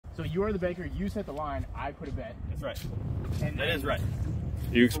So you are the banker, you set the line, I put a bet. That's right. And that is right.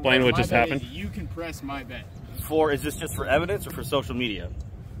 You explain what just happened? You can press my bet. Is this just for evidence or for social media?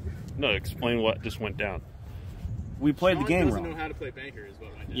 No, explain what just went down. We played the game wrong. Sean doesn't know how to play banker is what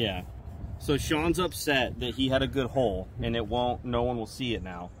I did. Yeah. So Sean's upset that he had a good hole and no one will see it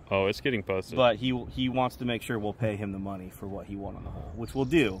now. Oh, it's getting posted. But he wants to make sure we'll pay him the money for what he won on the hole, which we'll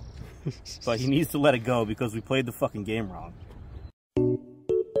do. But he needs to let it go because we played the fucking game wrong.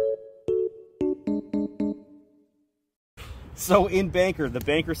 So in banker, the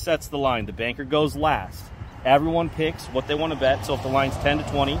banker sets the line. The banker goes last. Everyone picks what they want to bet. So if the line's 10 to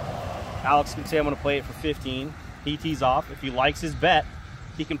 20, Alex can say I'm going to play it for 15. He tees off. If he likes his bet,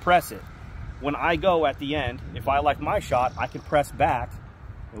 he can press it. When I go at the end, if I like my shot, I can press back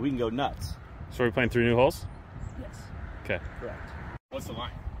and we can go nuts. So we're playing 3 new holes? Yes. Okay. Correct. What's the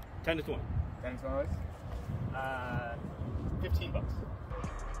line? 10 to 20. 10 to 20? $15.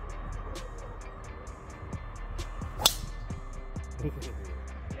 Yeah,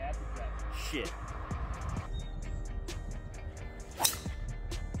 that's a bet. Shit.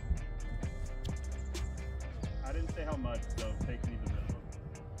 I didn't say how much, so take me the minimum.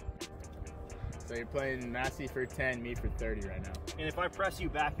 So you're playing Massey for 10, me for 30 right now. And if I press you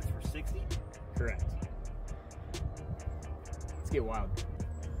back, it's for 60? Correct. Let's get wild.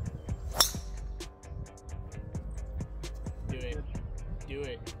 Do it. Do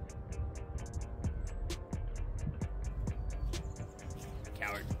it.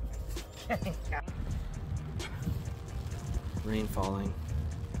 Coward. Rain falling.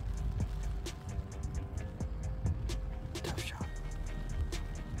 Tough shot.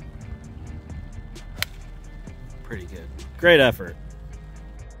 Pretty good. Great effort.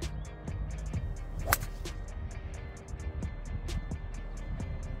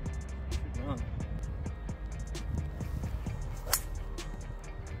 Good run.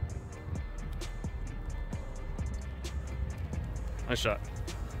 Nice shot.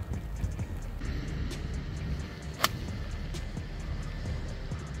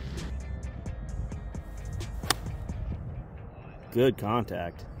 Good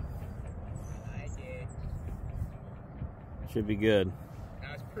contact. I did. Should be good.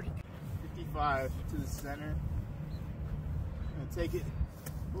 That was pretty good. 55 to the center. I'm gonna take it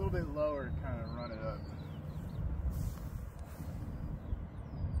a little bit lower and kind of run it up.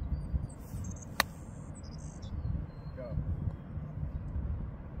 Go.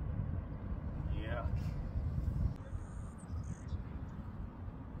 Yeah.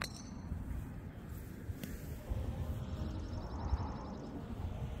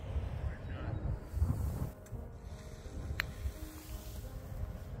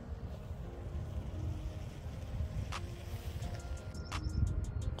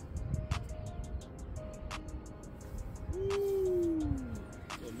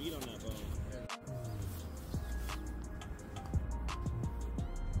 Meat on that bone.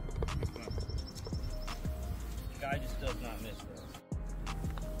 Guy just does not miss those.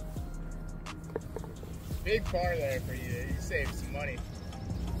 Big par there for you. You saved some money.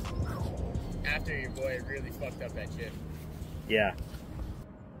 After your boy really fucked up that chip. Yeah.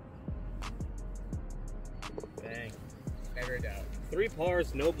 Dang. Never a doubt. 3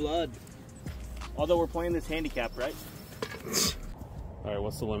 pars, no blood. Although we're playing this handicap, right? All right,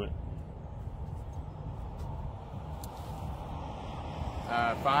 what's the limit?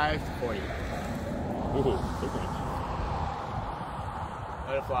 5 to 40. Ooh, big range.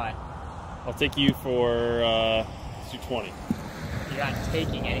 Let it fly. I'll take you for 220. You're not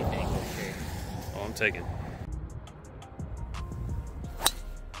taking anything for sure. Oh, I'm taking.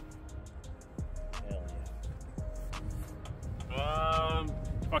 Hell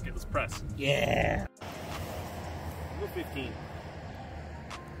Fuck it, let's press. yeah. Go 15.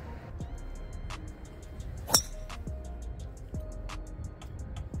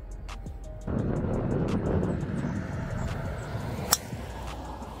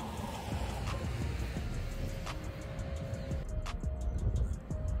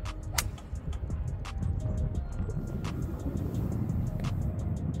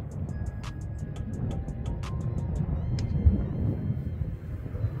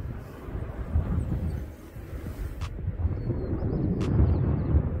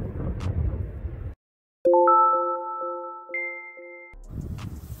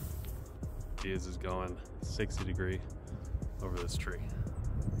 Diaz is going 60 degree over this tree.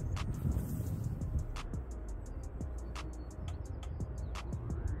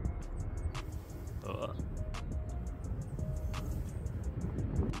 Shot.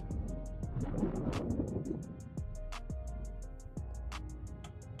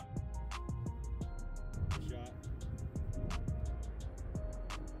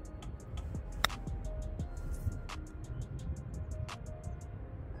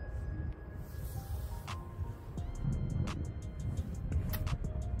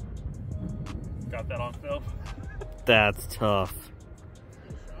 got that on film. That's tough.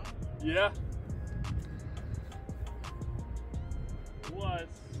 Yeah. Was.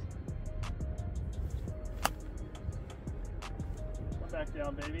 Come back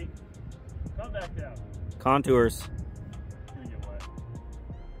down, baby. Come back down. Contours. It's gonna get wet.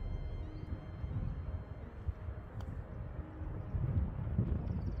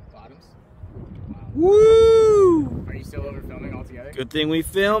 Bottoms. Woo! Are you still over filming altogether? Good thing we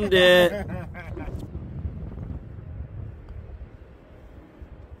filmed it.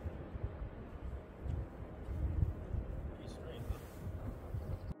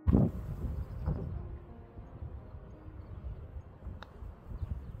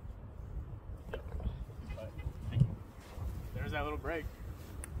 There's that little break.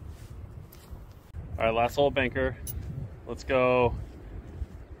 All right, last hole banker. Let's go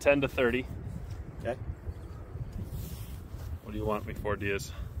 10 to 30. Okay. What do you want me for,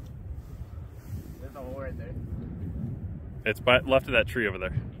 Diaz? There's a hole right there. It's by left of that tree over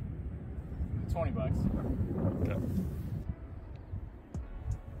there. $20. Okay.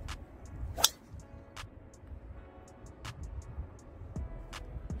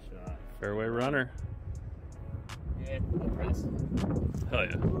 Shot. Fairway runner. Yeah, no press. Hell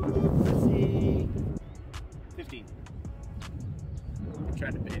yeah. Let's see. 15. I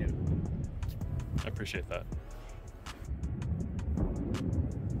tried to bait him. I appreciate that.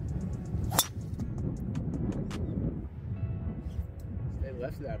 They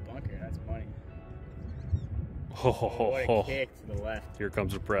left of that bunker. That's money. Oh, What a kick to the left. Here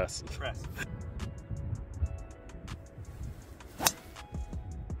comes a press. Press.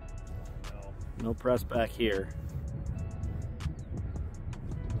 No press back here.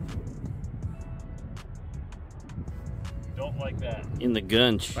 Don't like that. In the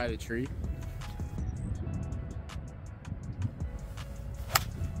gunch. By the tree.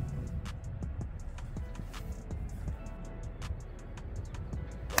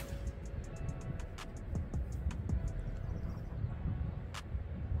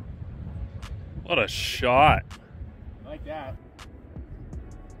 What a shot. Like that.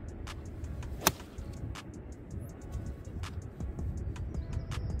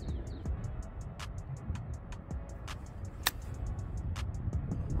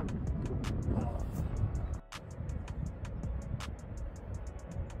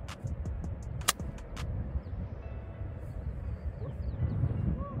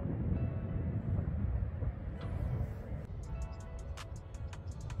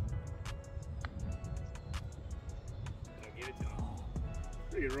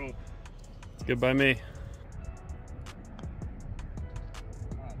 Pretty good roll. It's good by me.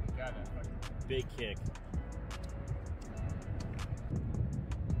 Oh my god, that fucking Big kick.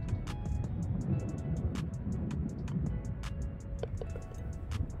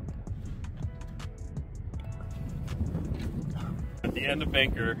 At the end of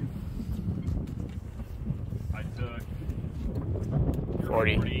banker, I took your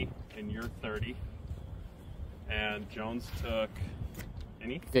 40. and your 30. And Jones took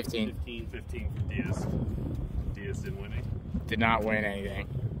any? 15. 15 for Diaz. Diaz didn't win any. Did not win anything.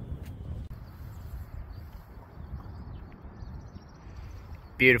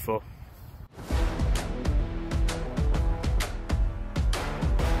 Beautiful.